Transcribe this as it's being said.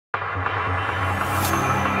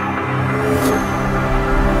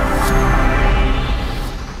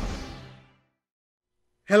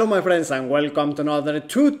Hello my friends and welcome to another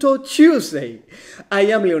Tuto Tuesday. I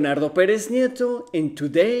am Leonardo Pereznieto and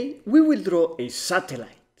today we will draw a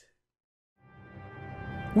satellite.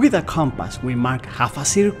 With a compass we mark half a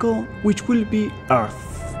circle which will be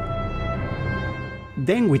Earth.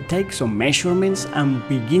 Then we take some measurements and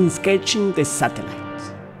begin sketching the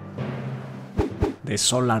satellite, the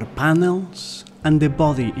solar panels and the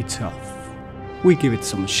body itself. We give it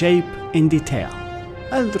some shape and detail.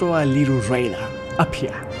 I'll draw a little radar up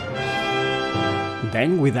here.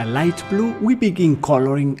 Then with a light blue we begin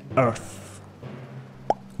coloring Earth.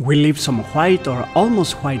 We leave some white or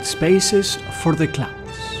almost white spaces for the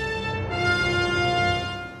clouds.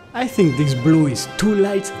 I think this blue is too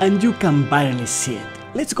light and you can barely see it.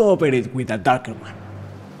 Let's go over it with a darker one.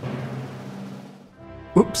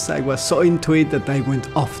 Oops, I was so into it that I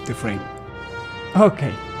went off the frame.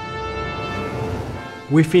 Okay.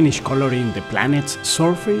 We finish coloring the planet's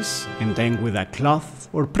surface and then with a cloth,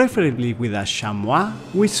 or preferably with a chamois,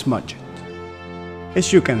 we smudge it.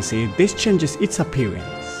 As you can see, this changes its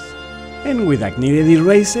appearance. And with a kneaded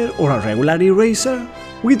eraser or a regular eraser,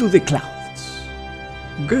 we do the clouds.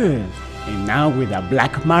 Good. And now with a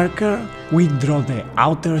black marker, we draw the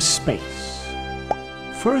outer space.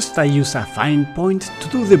 First I use a fine point to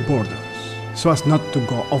do the borders, so as not to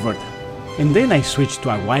go over them. And then I switch to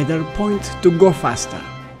a wider point to go faster,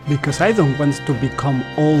 because I don't want to become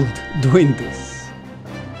old doing this.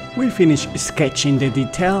 We finish sketching the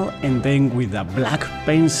detail and then with a black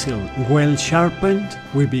pencil well sharpened,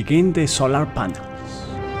 we begin the solar panels.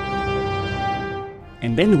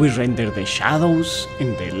 And then we render the shadows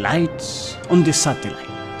and the lights on the satellite.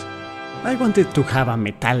 I wanted to have a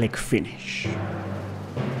metallic finish.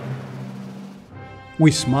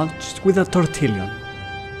 We smudged with a tortillon.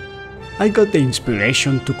 I got the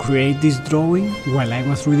inspiration to create this drawing while I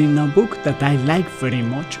was reading a book that I like very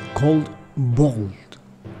much called Bold.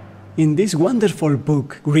 In this wonderful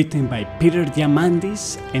book written by Peter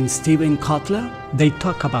Diamandis and Stephen Kotler, they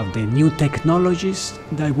talk about the new technologies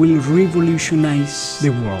that will revolutionize the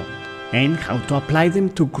world and how to apply them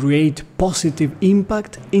to create positive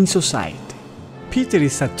impact in society. Peter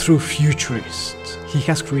is a true futurist. He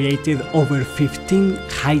has created over 15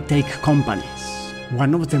 high-tech companies.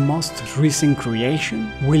 One of the most recent creations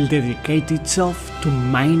will dedicate itself to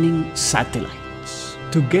mining satellites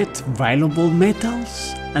to get valuable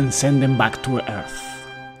metals and send them back to Earth.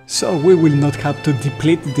 So we will not have to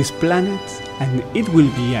deplete this planet and it will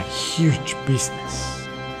be a huge business.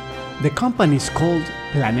 The company is called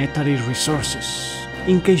Planetary Resources,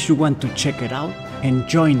 in case you want to check it out and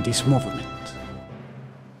join this movement.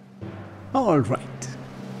 Alright.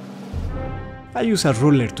 I use a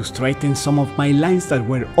ruler to straighten some of my lines that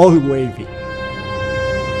were all wavy.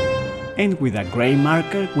 And with a grey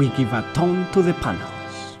marker we give a tone to the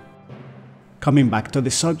panels. Coming back to the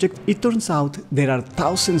subject, it turns out there are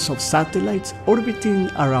thousands of satellites orbiting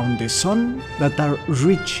around the Sun that are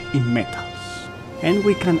rich in metals, and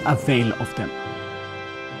we can avail of them.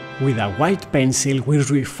 With a white pencil we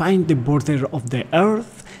refine the border of the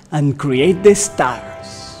Earth and create the stars.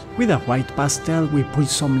 With a white pastel we put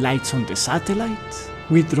some lights on the satellite,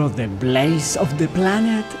 we draw the blaze of the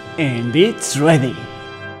planet, and it's ready!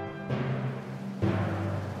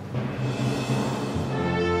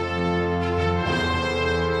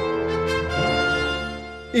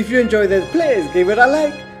 If you enjoyed it, please give it a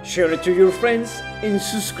like, share it to your friends, and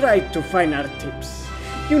subscribe to find art tips.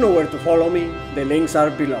 You know where to follow me, the links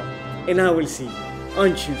are below, and I will see you on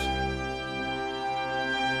Tuesday.